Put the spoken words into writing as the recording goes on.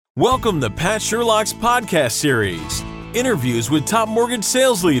Welcome to Pat Sherlock's podcast series. Interviews with top mortgage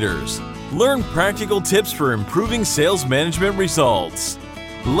sales leaders. Learn practical tips for improving sales management results.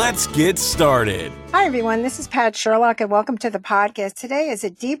 Let's get started. Hi, everyone. This is Pat Sherlock, and welcome to the podcast. Today is a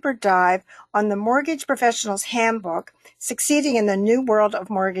deeper dive on the Mortgage Professional's Handbook, Succeeding in the New World of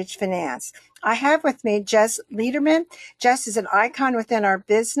Mortgage Finance. I have with me Jess Lederman. Jess is an icon within our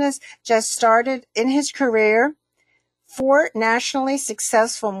business. Jess started in his career 4 nationally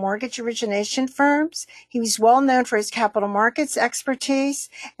successful mortgage origination firms. He was well known for his capital markets expertise,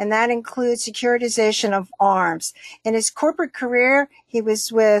 and that includes securitization of ARMs. In his corporate career, he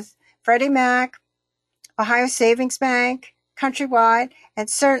was with Freddie Mac, Ohio Savings Bank, Countrywide, and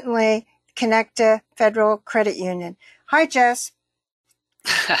certainly Connecta Federal Credit Union. Hi, Jess.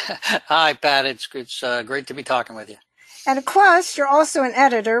 Hi, Pat. It's great to be talking with you. And of course, you're also an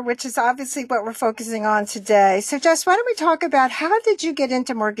editor, which is obviously what we're focusing on today. So, Jess, why don't we talk about how did you get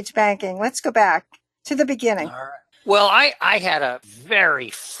into mortgage banking? Let's go back to the beginning. All right. Well, I had a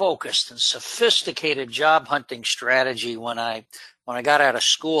very focused and sophisticated job hunting strategy when I got out of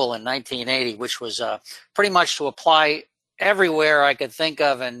school in 1980, which was pretty much to apply everywhere I could think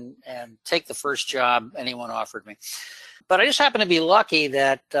of and take the first job anyone offered me. But I just happened to be lucky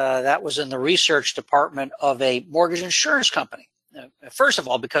that that was in the research department of a mortgage insurance company. First of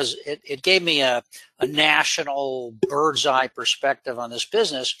all, because it gave me a national bird's eye perspective on this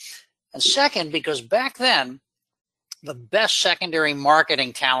business. And second, because back then, the best secondary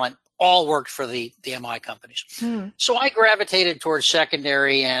marketing talent all worked for the MI companies. So I gravitated towards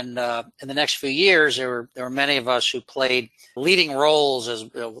secondary, and in the next few years, there were many of us who played leading roles as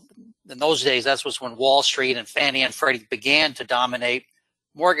in those days. That was when Wall Street and Fannie and Freddie began to dominate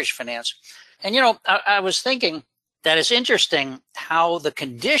mortgage finance. And, I was thinking that it's interesting how the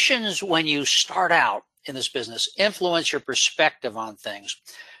conditions when you start out in this business influence your perspective on things.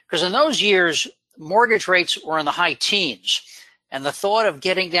 Because in those years, mortgage rates were in the high teens. And the thought of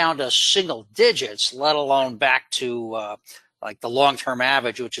getting down to single digits, let alone back to like the long-term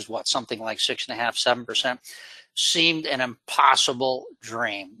average, which is something like 6.5%, 7%, seemed an impossible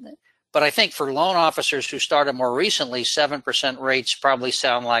dream. But I think for loan officers who started more recently, 7% rates probably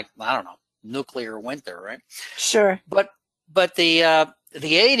sound like, I don't know, nuclear winter, right? Sure. But the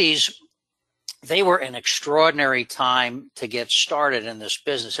 80s, they were an extraordinary time to get started in this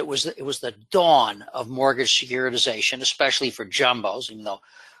business. It was the dawn of mortgage securitization, especially for jumbos, even though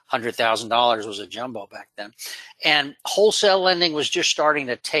 $100,000 was a jumbo back then. And wholesale lending was just starting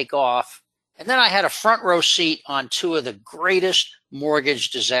to take off. And then I had a front row seat on 2 of the greatest mortgage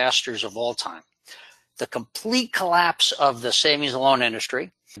disasters of all time. The complete collapse of the savings and loan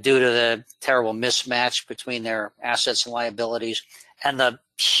industry due to the terrible mismatch between their assets and liabilities, and the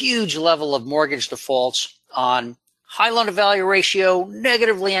huge level of mortgage defaults on high loan to value ratio,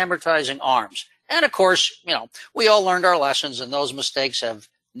 negatively amortizing ARMs. And of course, we all learned our lessons, and those mistakes have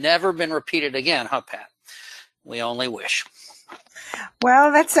never been repeated again, huh, Pat? We only wish.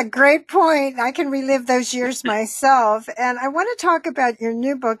 Well, that's a great point. I can relive those years myself. And I want to talk about your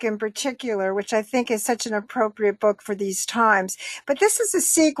new book in particular, which I think is such an appropriate book for these times. But this is a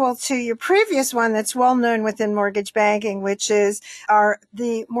sequel to your previous one that's well known within mortgage banking, which is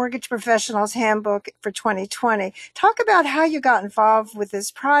the Mortgage Professional's Handbook for 2020. Talk about how you got involved with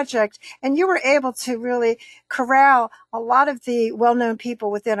this project, and you were able to really corral a lot of the well-known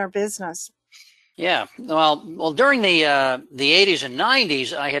people within our business. Yeah, well, during the 80s and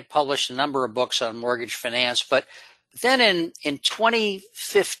 90s, I had published a number of books on mortgage finance. But then in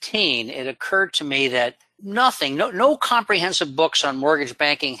 2015, it occurred to me that no comprehensive books on mortgage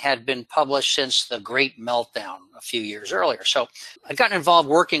banking had been published since the Great Meltdown a few years earlier. So I'd gotten involved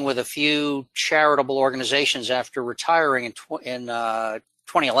working with a few charitable organizations after retiring in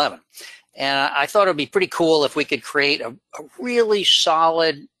 2011. And I thought it would be pretty cool if we could create a really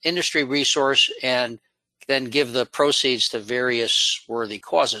solid industry resource and then give the proceeds to various worthy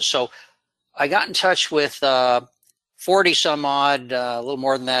causes. So I got in touch with 40 some odd, a little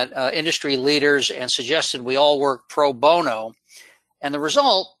more than that, industry leaders, and suggested we all work pro bono. And the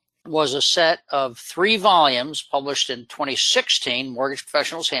result was a set of 3 volumes published in 2016, Mortgage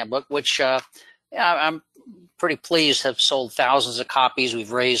Professional's Handbook, which I'm pretty pleased have sold thousands of copies.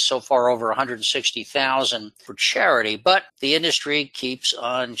 We've raised so far over 160,000 for charity, but the industry keeps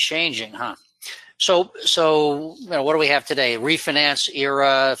on changing, huh? So what do we have today? Refinance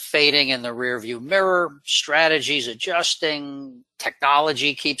era fading in the rearview mirror, strategies adjusting,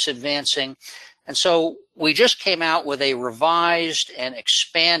 technology keeps advancing. And so we just came out with a revised and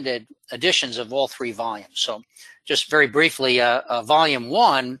expanded editions of all 3 volumes. So just very briefly, volume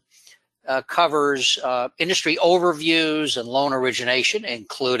 1 covers industry overviews and loan origination,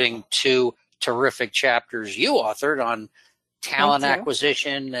 including 2 terrific chapters you authored on talent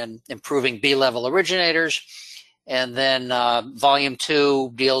acquisition and improving B-level originators. And then volume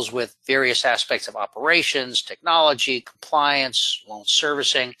 2 deals with various aspects of operations, technology, compliance, loan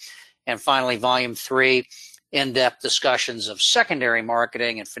servicing. And finally, volume 3, in-depth discussions of secondary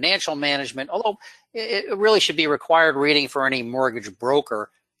marketing and financial management, although it really should be required reading for any mortgage broker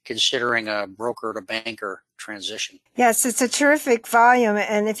considering a broker to banker transition. Yes, it's a terrific volume,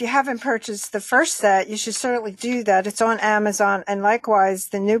 and if you haven't purchased the first set, you should certainly do that. It's on Amazon, and likewise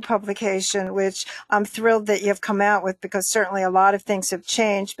the new publication, which I'm thrilled that you've come out with, because certainly a lot of things have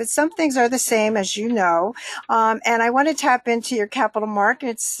changed, but some things are the same, as you know. And I want to tap into your capital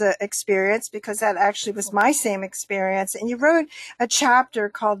markets experience, because that actually was my same experience. And you wrote a chapter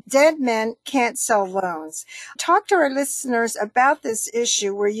called "Dead Men Can't Sell Loans." Talk to our listeners about this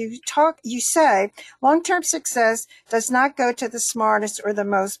issue, where you say long-term success does not go to the smartest or the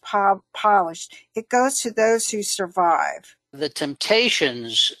most polished. It goes to those who survive. The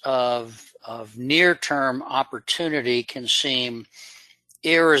temptations of near-term opportunity can seem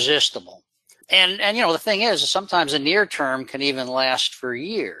irresistible. And the thing is, sometimes a near term can even last for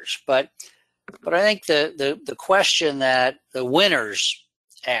years. But I think the question that the winners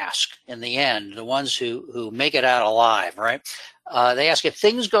ask in the end, the ones who make it out alive, right? They ask, if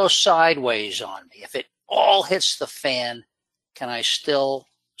things go sideways on me, if it all hits the fan, can I still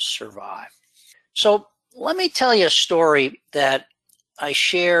survive? So let me tell you a story that I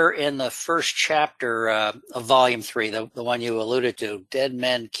share in the first chapter of volume 3, the one you alluded to, Dead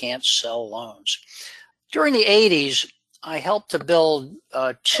Men Can't Sell Loans. During the 80s, I helped to build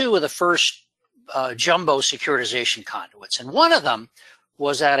 2 of the first jumbo securitization conduits. And one of them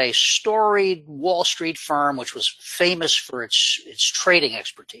was at a storied Wall Street firm, which was famous for its trading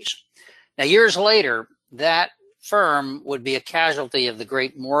expertise. Now, years later, that firm would be a casualty of the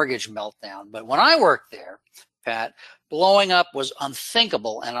great mortgage meltdown. But when I worked there, Pat, blowing up was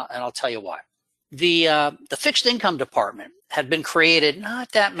unthinkable, and I'll tell you why. The fixed income department had been created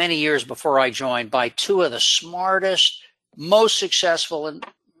not that many years before I joined by 2 of the smartest, most successful, and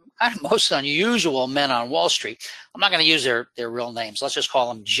kind of most unusual men on Wall Street. I'm not going to use their real names. Let's just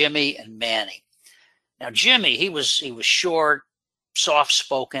call them Jimmy and Manny. Now, Jimmy, he was short,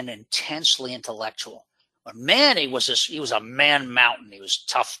 soft-spoken, intensely intellectual. But Manny was a man mountain. He was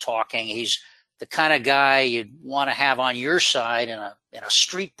tough talking. He's the kind of guy you'd want to have on your side in a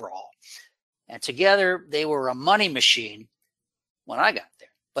street brawl. And together they were a money machine when I got there,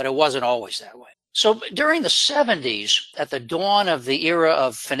 but it wasn't always that way. So during the 70s, at the dawn of the era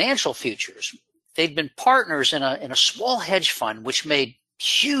of financial futures, they'd been partners in a small hedge fund which made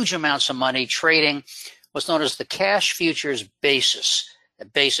huge amounts of money trading what's known as the cash futures basis. A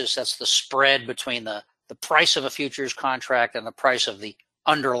basis, that's the spread between the price of a futures contract and the price of the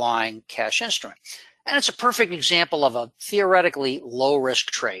underlying cash instrument. And it's a perfect example of a theoretically low-risk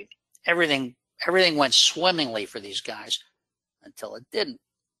trade. Everything went swimmingly for these guys until it didn't.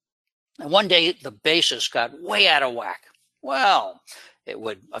 And one day, the basis got way out of whack. Well, it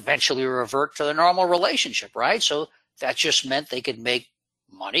would eventually revert to the normal relationship, right? So that just meant they could make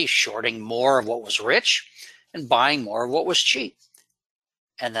money shorting more of what was rich and buying more of what was cheap.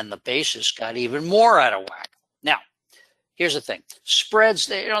 And then the basis got even more out of whack. Now, here's the thing. Spreads,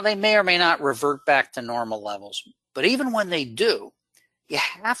 they may or may not revert back to normal levels. But even when they do, you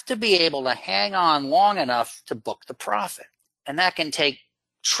have to be able to hang on long enough to book the profit. And that can take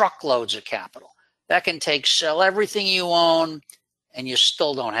truckloads of capital. That can take sell everything you own, and you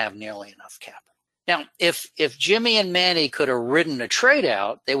still don't have nearly enough capital. Now, if Jimmy and Manny could have ridden a trade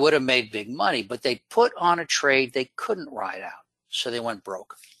out, they would have made big money, but they put on a trade they couldn't ride out, so they went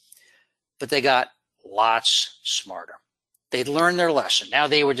broke. But they got lots smarter. They'd learned their lesson. Now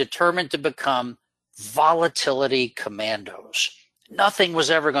they were determined to become volatility commandos. Nothing was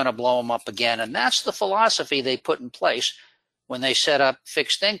ever going to blow them up again, and that's the philosophy they put in place when they set up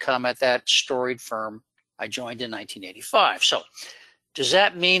fixed income at that storied firm I joined in 1985. So does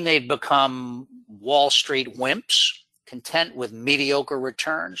that mean they'd become Wall Street wimps, content with mediocre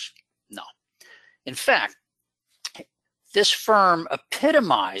returns? No. In fact, this firm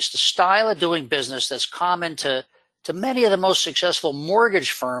epitomized the style of doing business that's common to many of the most successful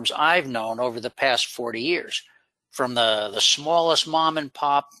mortgage firms I've known over the past 40 years, from the smallest mom and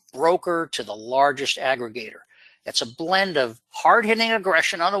pop broker to the largest aggregator. It's a blend of hard-hitting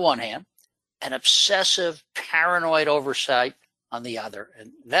aggression on the one hand and obsessive, paranoid oversight on the other.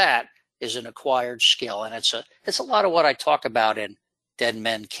 And that is an acquired skill. And it's a lot of what I talk about in Dead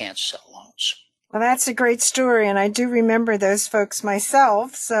Men Can't Sell Loans. Well, that's a great story, and I do remember those folks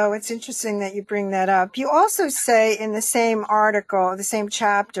myself, so it's interesting that you bring that up. You also say in the same article, the same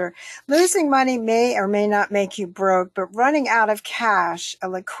chapter, losing money may or may not make you broke, but running out of cash, a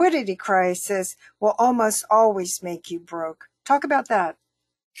liquidity crisis, will almost always make you broke. Talk about that.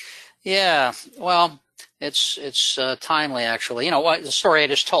 Yeah, well, it's timely actually. You know what the story I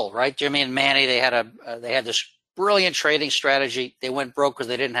just told, right? Jimmy and Manny, they had this brilliant trading strategy. They went broke because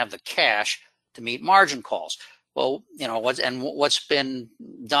they didn't have the cash to meet margin calls. Well, you know what's been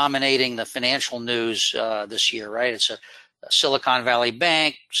dominating the financial news this year, right? It's a Silicon Valley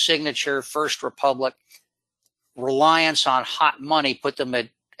Bank, Signature, First Republic. Reliance on hot money put them at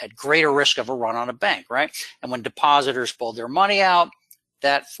greater risk of a run on a bank, right? And when depositors pulled their money out,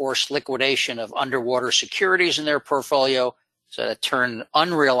 that forced liquidation of underwater securities in their portfolio, so that turned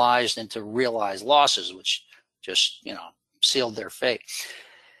unrealized into realized losses, which just sealed their fate.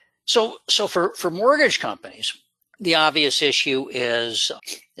 So for mortgage companies, the obvious issue is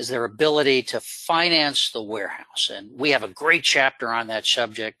their ability to finance the warehouse, and we have a great chapter on that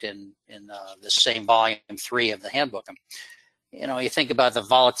subject in the same volume 3 of the handbook. You think about the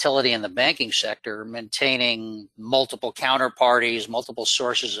volatility in the banking sector, maintaining multiple counterparties, multiple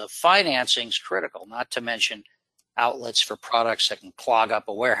sources of financing is critical, not to mention outlets for products that can clog up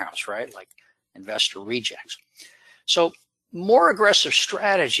a warehouse, right? Like investor rejects. So more aggressive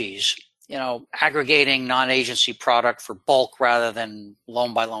strategies, aggregating non-agency product for bulk rather than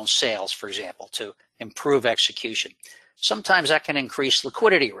loan-by-loan sales, for example, to improve execution. Sometimes that can increase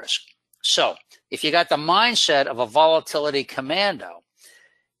liquidity risk. So if you got the mindset of a volatility commando,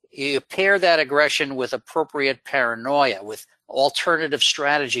 you pair that aggression with appropriate paranoia, with alternative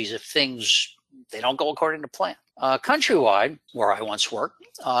strategies if things, they don't go according to plan. Countrywide, where I once worked,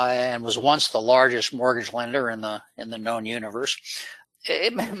 and was once the largest mortgage lender in the known universe,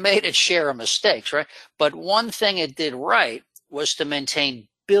 it made its share of mistakes, right? But one thing it did right was to maintain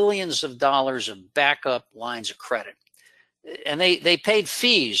billions of dollars of backup lines of credit. And they paid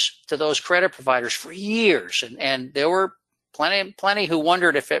fees to those credit providers for years. And there were plenty who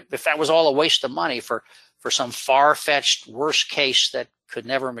wondered if that was all a waste of money for some far-fetched worst case that could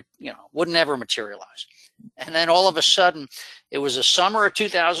never, would never materialize. And then all of a sudden, it was the summer of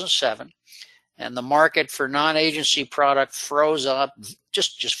 2007, and the market for non-agency product froze up,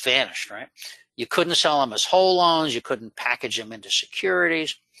 just vanished, right? You couldn't sell them as whole loans. You couldn't package them into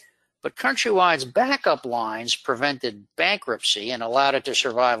securities. But Countrywide's backup lines prevented bankruptcy and allowed it to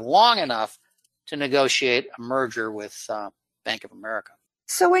survive long enough to negotiate a merger with Bank of America.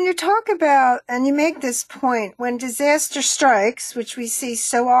 So when you talk about, and you make this point, when disaster strikes, which we see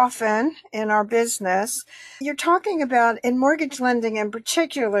so often in our business, you're talking about in mortgage lending and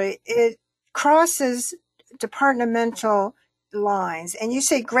particularly, it crosses departmental lines. And you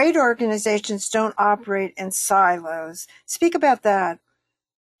say great organizations don't operate in silos. Speak about that.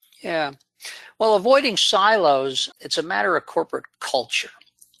 Yeah. Well, avoiding silos, it's a matter of corporate culture.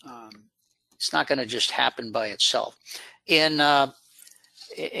 It's not going to just happen by itself. In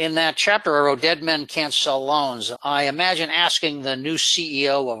that chapter I wrote, Dead Men Can't Sell Loans, I imagine asking the new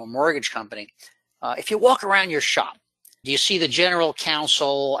CEO of a mortgage company, if you walk around your shop, do you see the general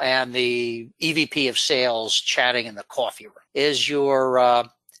counsel and the EVP of sales chatting in the coffee room? Is your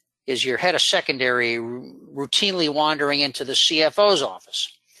head of secondary routinely wandering into the CFO's office?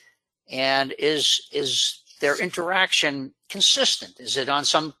 And is their interaction consistent? Is it on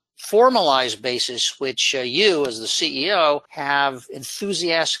some formalized basis, which you as the CEO have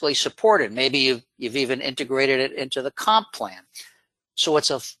enthusiastically supported? Maybe you've even integrated it into the comp plan. So it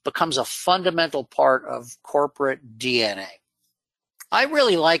becomes a fundamental part of corporate DNA. I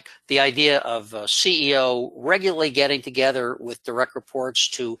really like the idea of a CEO regularly getting together with direct reports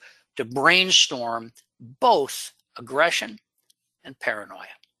to brainstorm both aggression and paranoia.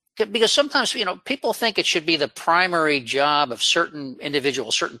 Because sometimes, people think it should be the primary job of certain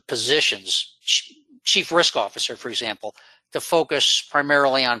individuals, certain positions, chief risk officer, for example, to focus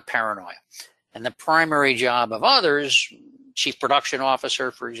primarily on paranoia. And the primary job of others, chief production officer,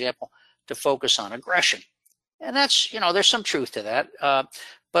 for example, to focus on aggression. And that's, there's some truth to that.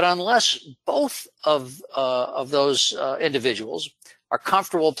 But unless both of those individuals are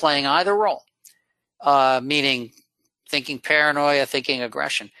comfortable playing either role, meaning thinking paranoia, thinking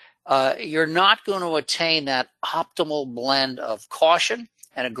aggression, you're not going to attain that optimal blend of caution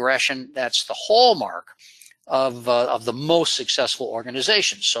and aggression that's the hallmark of the most successful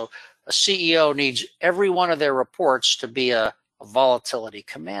organizations. So a CEO needs every one of their reports to be a volatility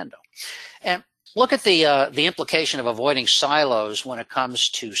commando. And look at the implication of avoiding silos when it comes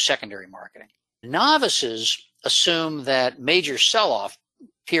to secondary marketing. Novices assume that major sell-off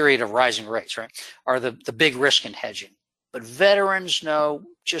period of rising rates, right, are the big risk in hedging. But veterans know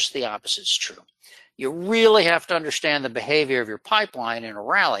just the opposite is true. You really have to understand the behavior of your pipeline in a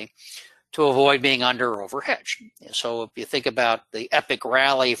rally to avoid being under or over hedged. So if you think about the epic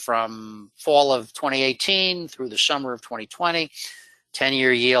rally from fall of 2018 through the summer of 2020,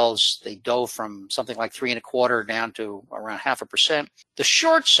 10-year yields, they dove from something like 3.25 down to around 0.5%. The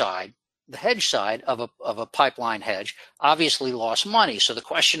short side, the hedge side of a pipeline hedge, obviously lost money. So the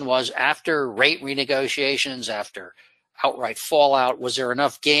question was, after rate renegotiations, after outright fallout, was there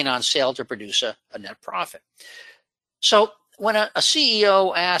enough gain on sale to produce a net profit? So when a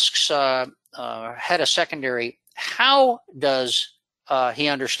CEO asks head of secondary, how does he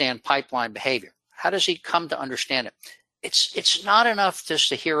understand pipeline behavior? How does he come to understand it? It's not enough just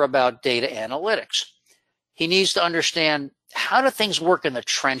to hear about data analytics. He needs to understand, how do things work in the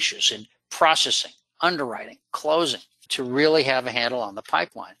trenches, in processing, underwriting, closing, to really have a handle on the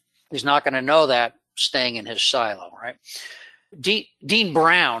pipeline. He's not going to know that staying in his silo, right? Dean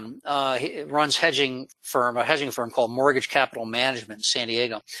Brown he runs a hedging firm called Mortgage Capital Management in San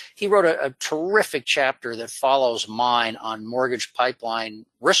Diego. He wrote a terrific chapter that follows mine on mortgage pipeline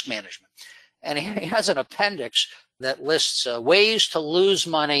risk management. And he has an appendix that lists ways to lose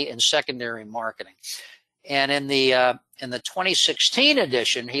money in secondary marketing. And in the 2016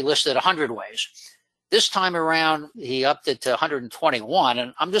 edition, he listed 100 ways. This time around, he upped it to 121,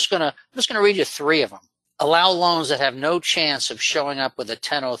 and I'm just gonna read you 3 of them. Allow loans that have no chance of showing up with a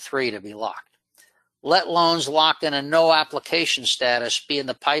 1003 to be locked. Let loans locked in a no application status be in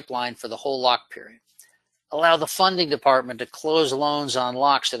the pipeline for the whole lock period. Allow the funding department to close loans on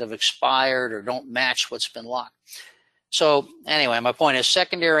locks that have expired or don't match what's been locked. So anyway, my point is,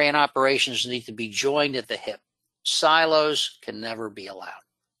 secondary and operations need to be joined at the hip. Silos can never be allowed.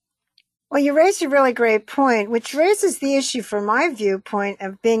 Well, you raised a really great point, which raises the issue from my viewpoint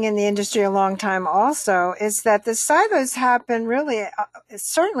of being in the industry a long time also, is that the silos happen really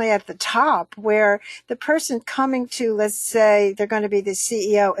certainly at the top, where the person coming to, let's say, they're going to be the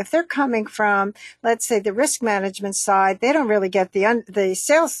CEO. If they're coming from, let's say, the risk management side, they don't really get the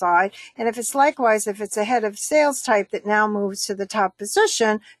sales side. And if it's likewise, if it's a head of sales type that now moves to the top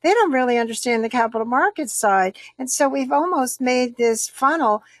position, they don't really understand the capital markets side. And so we've almost made this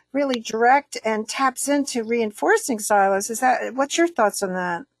funnel really direct and taps into reinforcing silos. What's your thoughts on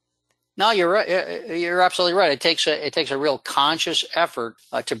that? No, you're right. You're absolutely right. It takes a real conscious effort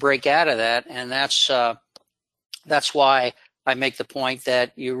to break out of that, and that's why I make the point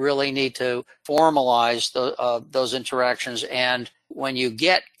that you really need to formalize those interactions. And when you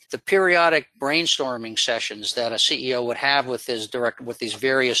get the periodic brainstorming sessions that a CEO would have with these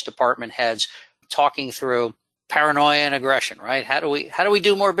various department heads, talking through paranoia and aggression, right? How do we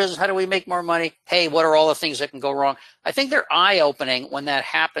do more business? How do we make more money? Hey, what are all the things that can go wrong? I think they're eye-opening when that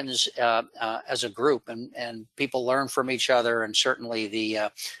happens as a group, and people learn from each other. And certainly the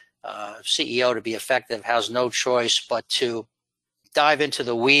CEO, to be effective, has no choice but to dive into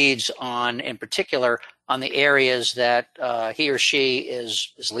the weeds in particular on the areas that he or she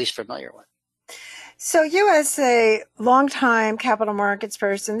is least familiar with. So you, as a longtime capital markets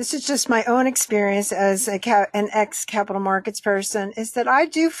person, this is just my own experience as an ex-capital markets person, is that I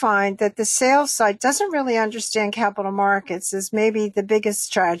do find that the sales side doesn't really understand capital markets is maybe the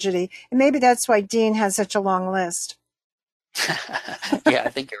biggest tragedy. And maybe that's why Dean has such a long list. Yeah, I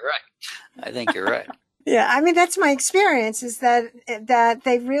think you're right. Yeah, I mean, that's my experience, is that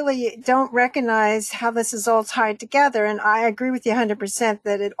they really don't recognize how this is all tied together. And I agree with you 100%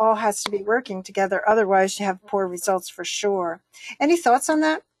 that it all has to be working together. Otherwise, you have poor results for sure. Any thoughts on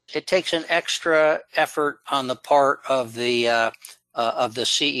that? It takes an extra effort on the part of the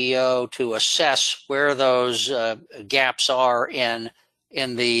CEO to assess where those gaps are in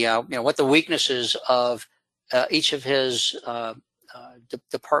the what the weaknesses of each of his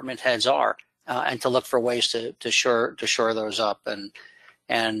department heads are. And to look for ways to shore those up,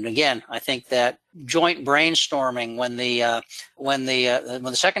 and again, I think that joint brainstorming when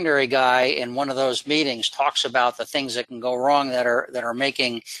the secondary guy in one of those meetings talks about the things that can go wrong that are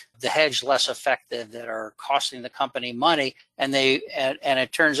making the hedge less effective, that are costing the company money, and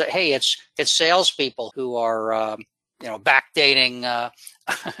it turns out, hey, it's salespeople who are backdating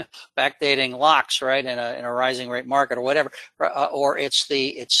locks, right, in a rising rate market or whatever, or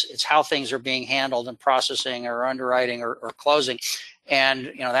it's how things are being handled in processing or underwriting or closing,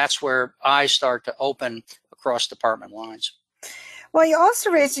 and that's where eyes start to open across department lines. Well, you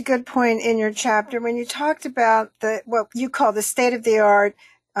also raised a good point in your chapter when you talked about what you call the state-of-the-art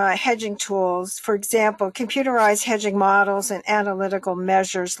hedging tools. For example, computerized hedging models and analytical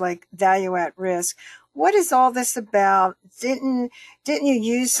measures like value at risk. What is all this about? Didn't you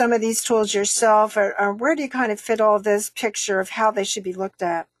use some of these tools yourself, or where do you kind of fit all this picture of how they should be looked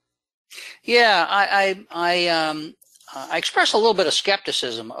at? Yeah, I express a little bit of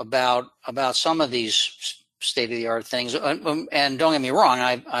skepticism about some of these state-of-the-art things, and don't get me wrong,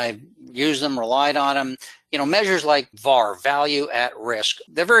 I've used them, relied on them. You know, measures like VAR, value at risk,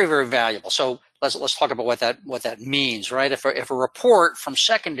 they're very, very valuable. So let's talk about what that means, right? If a report from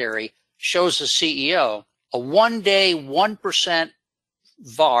secondary shows the CEO a 1-day 1%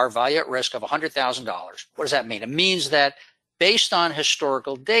 VAR, value at risk, of $100,000, what does that mean? It means that based on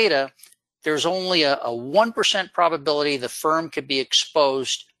historical data, there's only a 1% probability the firm could be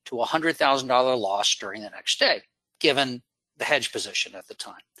exposed to a $100,000 loss during the next day, given the hedge position at the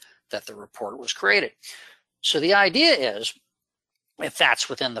time that the report was created. So the idea is, if that's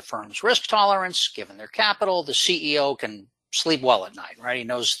within the firm's risk tolerance, given their capital, the CEO can sleep well at night, right? He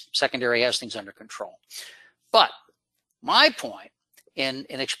knows secondary has things under control. But my point in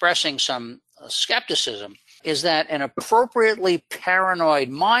expressing some skepticism is that an appropriately paranoid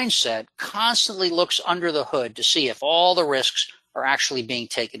mindset constantly looks under the hood to see if all the risks are actually being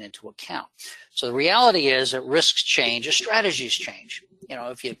taken into account. So the reality is that risks change as strategies change. You know,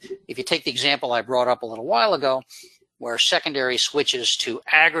 if you take the example I brought up a little while ago, where secondary switches to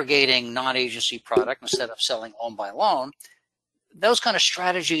aggregating non-agency product instead of selling loan by loan, those kind of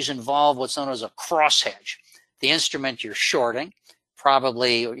strategies involve what's known as a cross hedge. The instrument you're shorting,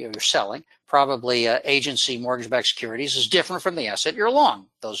 probably, or you're selling, probably agency mortgage-backed securities, is different from the asset you're long,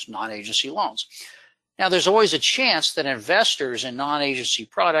 those non-agency loans. Now, there's always a chance that investors in non-agency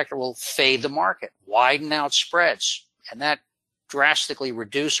product will fade the market, widen out spreads, and that drastically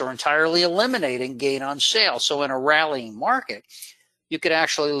reduce or entirely eliminating gain on sale. So in a rallying market, you could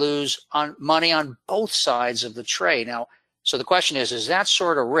actually lose money on both sides of the trade. Now, so the question is that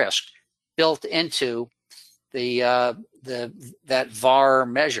sort of risk built into that VAR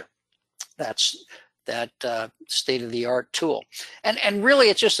measure? That's that state-of-the-art tool. And really,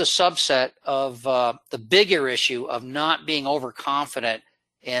 it's just a subset of the bigger issue of not being overconfident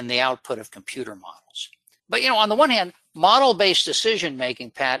in the output of computer models. But, you know, on the one hand, model-based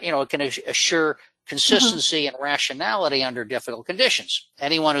decision-making, Pat, you know, it can assure consistency and rationality under difficult conditions.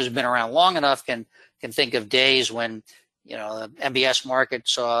 Anyone who's been around long enough can think of days when, you know, the MBS market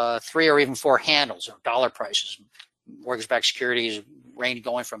saw 3 or even 4 handles or dollar prices. Mortgage-backed securities range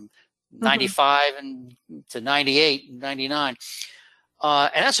going from 95 and to 98, 99.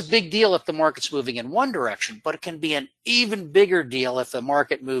 And that's a big deal if the market's moving in one direction, but it can be an even bigger deal if the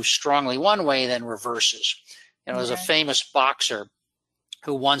market moves strongly one way, then reverses. You know, there's a famous boxer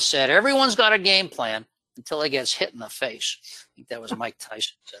who once said, everyone's got a game plan until he gets hit in the face. I think that was Mike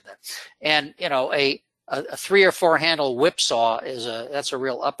Tyson who said that. And, you know, a 3 or 4 handle whipsaw that's a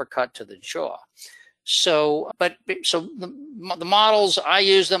real uppercut to the jaw. So the models, I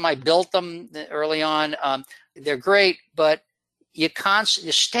use them, I built them early on. They're great, but your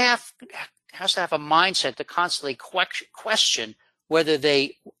staff has to have a mindset to constantly question whether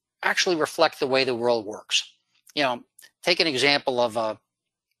they actually reflect the way the world works. You know, take an example of a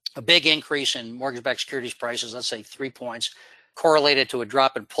big increase in mortgage-backed securities prices, let's say 3 points, correlated to a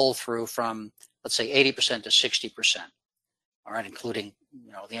drop in pull-through from, let's say, 80% to 60%. All right, including,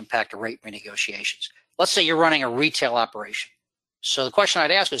 you know, the impact of rate renegotiations. Let's say you're running a retail operation. So the question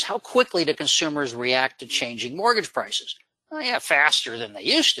I'd ask is, how quickly do consumers react to changing mortgage prices? Well, yeah, faster than they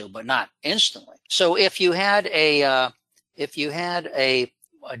used to, but not instantly. So if you had a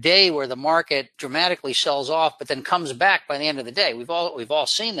day where the market dramatically sells off, but then comes back by the end of the day, we've all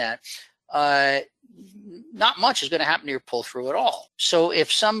seen that. Not much is going to happen to your pull through at all. So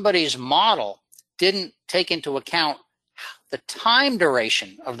if somebody's model didn't take into account the time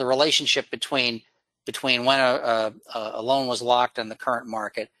duration of the relationship between when a loan was locked and the current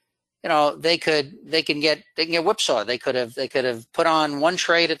market, you know, they can get whipsawed. They could have put on one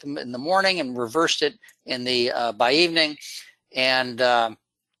trade in the morning and reversed it in the by evening, and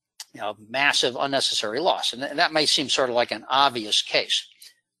you know, massive unnecessary loss. And that may seem sort of like an obvious case,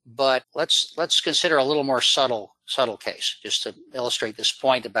 but let's consider a little more subtle case, just to illustrate this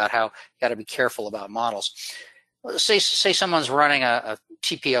point about how you got to be careful about models. Let's say someone's running a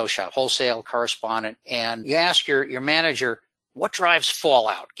TPO shop, wholesale correspondent, and you ask your manager, what drives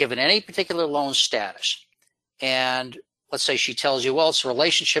fallout given any particular loan status? And let's say she tells you, well, it's the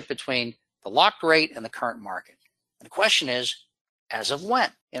relationship between the locked rate and the current market. And the question is, as of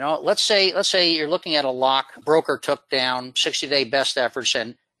when? You know, let's say you're looking at a lock, broker took down 60-day best efforts,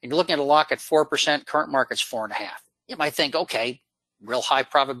 and you're looking at a lock at 4%, current market's 4.5%. You might think, okay, real high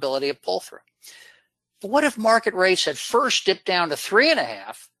probability of pull through. But what if market rates had first dipped down to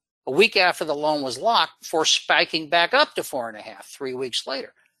 3.5 a week after the loan was locked before spiking back up to 4.5, 3 weeks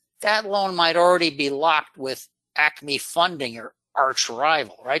later. That loan might already be locked with Acme Funding or arch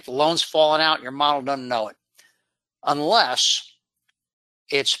rival, right? The loan's falling out, your model doesn't know it. Unless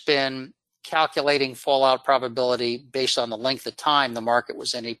it's been calculating fallout probability based on the length of time the market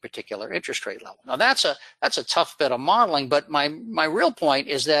was in a particular interest rate level. Now that's a tough bit of modeling, but my real point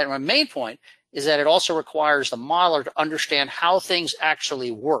is that, my main point is that it also requires the modeler to understand how things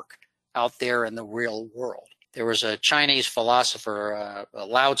actually work out there in the real world. There was a Chinese philosopher,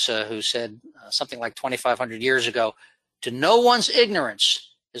 Lao Tzu, who said something like 2,500 years ago, to know one's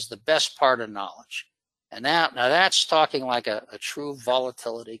ignorance is the best part of knowledge. And now that's talking like a true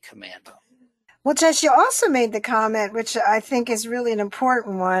volatility commando. Well, Jess, you also made the comment, which I think is really an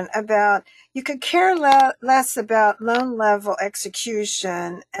important one, about you could care less about loan level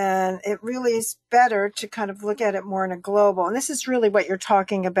execution, and it really is better to kind of look at it more in a global. And this is really what you're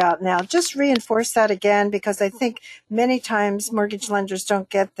talking about now. Just reinforce that again, because I think many times mortgage lenders don't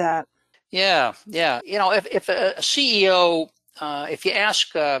get that. Yeah. You know, if a CEO, if you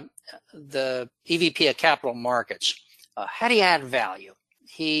ask the EVP of capital markets, how do you add value?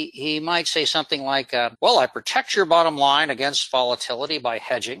 He might say something like, well, I protect your bottom line against volatility by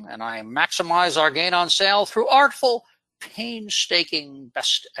hedging, and I maximize our gain on sale through artful, painstaking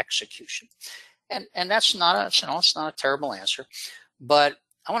best execution. And that's not it's not a terrible answer, but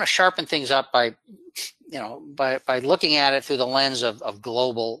I want to sharpen things up by looking at it through the lens of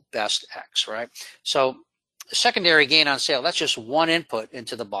global best X, right? So the secondary gain on sale, that's just one input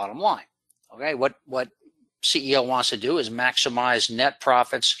into the bottom line. Okay, what CEO wants to do is maximize net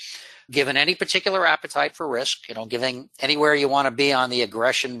profits given any particular appetite for risk, giving anywhere you want to be on the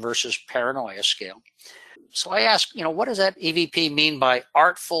aggression versus paranoia scale. So I ask, what does that EVP mean by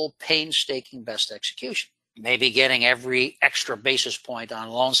artful, painstaking best execution? Maybe getting every extra basis point on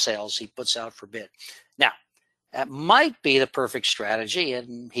loan sales he puts out for bid. Now, that might be the perfect strategy,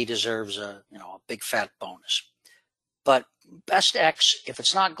 and he deserves a big fat bonus. But best X, if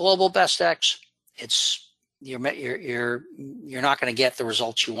it's not global best X, you're not going to get the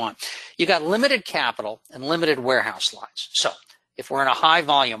results you want. You got limited capital and limited warehouse lines. So if we're in a high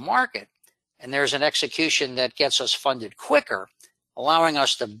volume market and there's an execution that gets us funded quicker, allowing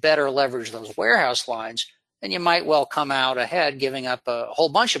us to better leverage those warehouse lines, then you might well come out ahead giving up a whole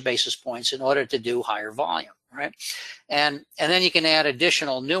bunch of basis points in order to do higher volume, right? And then you can add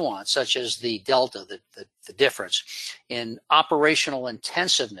additional nuance, such as the delta, the difference in operational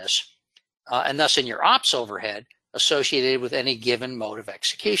intensiveness, and thus in your ops overhead associated with any given mode of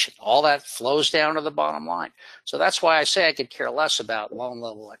execution. All that flows down to the bottom line. So that's why I say I could care less about loan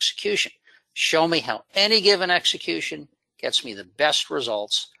level execution. Show me how any given execution gets me the best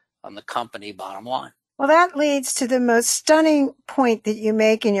results on the company bottom line. Well, that leads to the most stunning point that you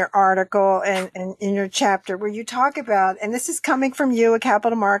make in your article and in your chapter, where you talk about, and this is coming from you, a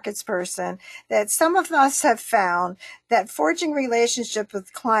capital markets person, that some of us have found that forging relationship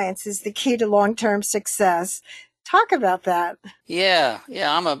with clients is the key to long-term success. Talk about that. Yeah,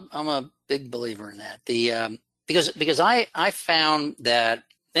 I'm a big believer in that. Because I found that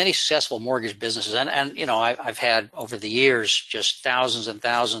many successful mortgage businesses, and I've had over the years just thousands and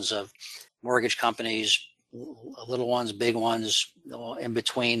thousands of mortgage companies, little ones, big ones, in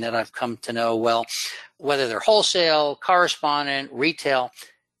between, that I've come to know well, whether they're wholesale, correspondent, retail,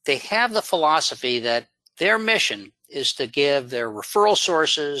 they have the philosophy that their mission is to give their referral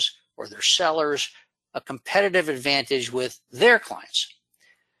sources or their sellers a competitive advantage with their clients.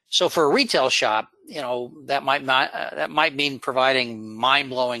 So for a retail shop, that might mean providing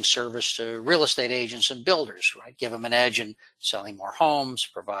mind-blowing service to real estate agents and builders, right? Give them an edge in selling more homes,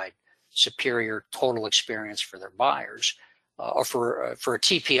 provide superior total experience for their buyers, or for a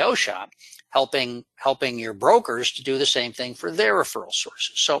TPO shop, helping your brokers to do the same thing for their referral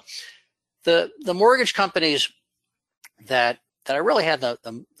sources. So the mortgage companies that I really had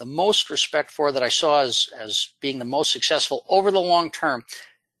the most respect for, that I saw as being the most successful over the long term,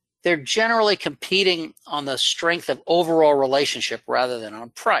 they're generally competing on the strength of overall relationship rather than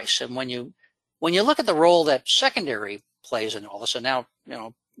on price. And when you look at the role that secondary plays in all this, and now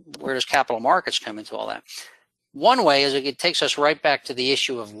where does capital markets come into all that? One way is it takes us right back to the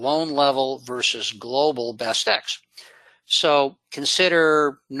issue of loan level versus global best X. So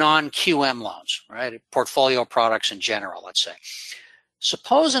consider non-QM loans, right? Portfolio products in general, let's say.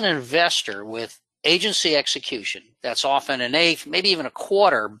 Suppose an investor with agency execution that's often an eighth, maybe even a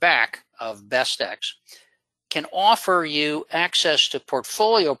quarter back of best X, can offer you access to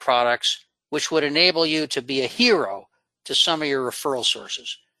portfolio products which would enable you to be a hero to some of your referral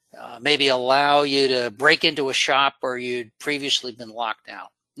sources. Maybe allow you to break into a shop where you'd previously been locked out.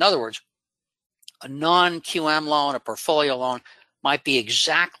 In other words, a non-QM loan, a portfolio loan, might be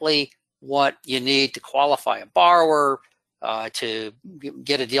exactly what you need to qualify a borrower, to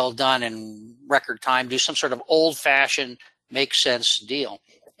get a deal done in record time, do some sort of old-fashioned, make sense deal.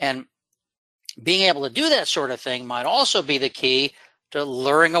 And being able to do that sort of thing might also be the key to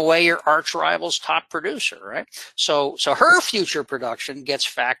luring away your arch rival's top producer, right? So her future production gets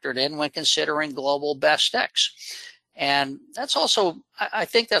factored in when considering global best X. And that's also, I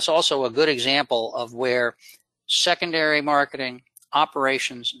think that's also a good example of where secondary marketing,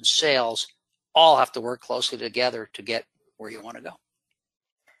 operations, and sales all have to work closely together to get where you want to go.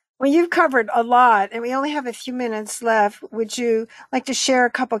 Well, you've covered a lot, and we only have a few minutes left. Would you like to share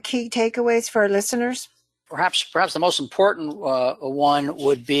a couple key takeaways for our listeners? Perhaps the most important one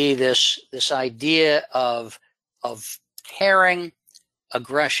would be this idea of caring,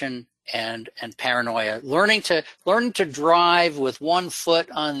 aggression, and paranoia. Learning to drive with one foot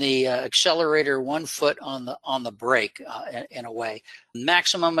on the accelerator, one foot on the brake, in a way.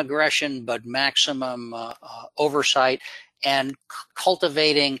 Maximum aggression, but maximum oversight, and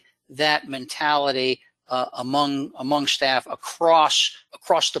cultivating that mentality among staff across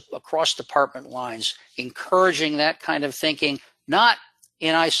department lines, encouraging that kind of thinking, not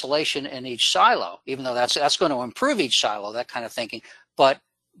in isolation in each silo, even though that's going to improve each silo, that kind of thinking, but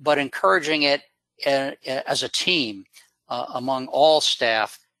encouraging it as a team among all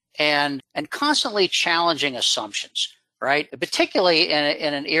staff, and constantly challenging assumptions, right? Particularly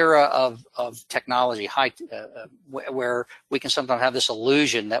in an era of technology, where we can sometimes have this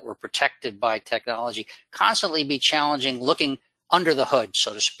illusion that we're protected by technology. Constantly be challenging, looking under the hood,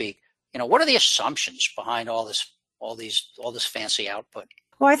 so to speak. What are the assumptions behind all this fancy output?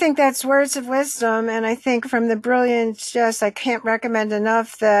 Well, I think that's words of wisdom, and I think from the brilliant Jess, I can't recommend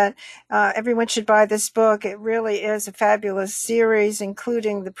enough that everyone should buy this book. It really is a fabulous series,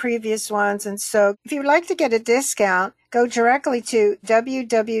 including the previous ones. And so if you'd like to get a discount, go directly to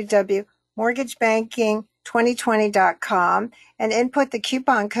www.mortgagebanking2020.com and input the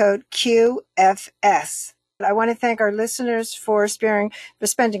coupon code QFS. I want to thank our listeners for spending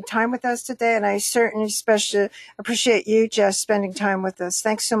time with us today, and I certainly especially appreciate you, Jess, spending time with us.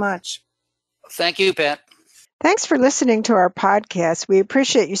 Thanks so much. Thank you, Pat. Thanks for listening to our podcast. We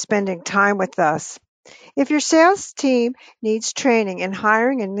appreciate you spending time with us. If your sales team needs training in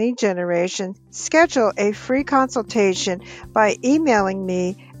hiring and lead generation, schedule a free consultation by emailing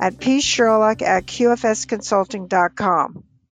me at psherlock@qfsconsulting.com.